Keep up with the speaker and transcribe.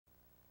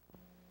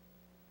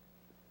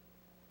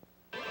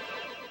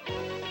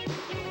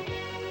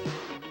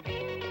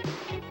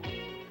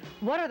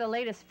What are the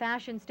latest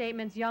fashion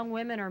statements young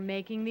women are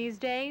making these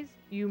days?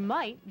 You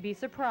might be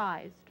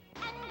surprised.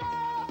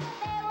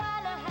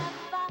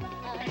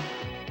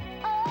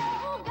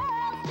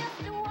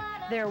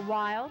 They're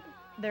wild,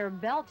 they're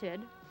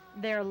belted,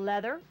 they're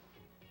leather,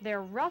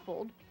 they're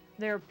ruffled,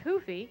 they're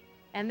poofy,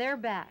 and they're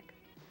back.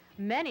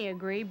 Many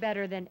agree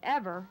better than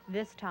ever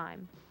this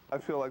time. I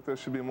feel like there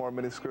should be more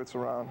mini skirts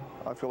around.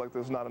 I feel like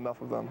there's not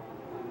enough of them.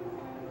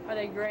 Are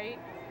they great?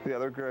 Yeah,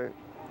 they're great.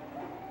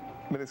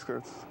 Mini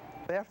skirts.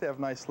 They have to have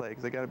nice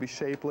legs. They got to be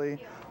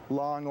shapely,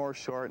 long or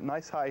short,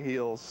 nice high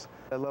heels.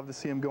 I love to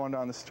see them going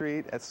down the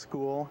street, at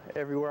school,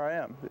 everywhere I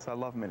am. I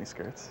love mini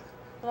skirts.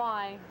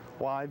 Why?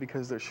 Why?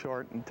 Because they're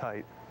short and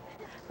tight.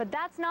 But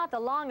that's not the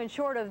long and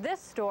short of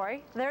this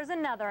story. There's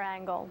another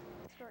angle.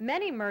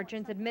 Many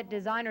merchants admit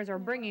designers are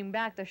bringing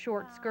back the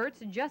short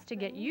skirts just to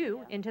get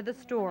you into the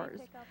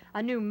stores.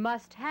 A new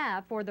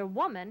must-have for the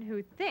woman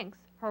who thinks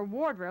her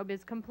wardrobe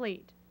is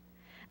complete.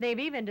 They've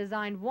even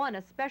designed one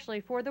especially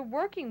for the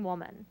working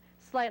woman,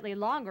 slightly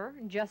longer,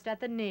 just at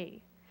the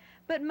knee.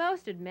 But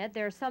most admit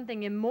there's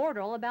something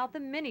immortal about the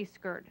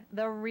miniskirt,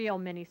 the real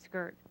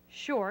miniskirt,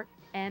 short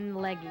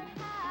and leggy.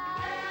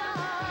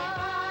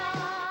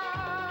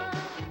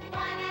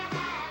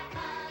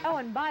 Oh,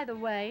 and by the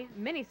way,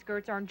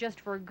 miniskirts aren't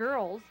just for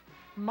girls.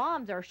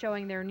 Moms are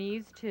showing their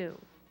knees, too.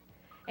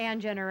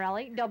 Ann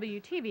Gennarelli,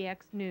 WTVX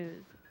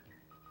News.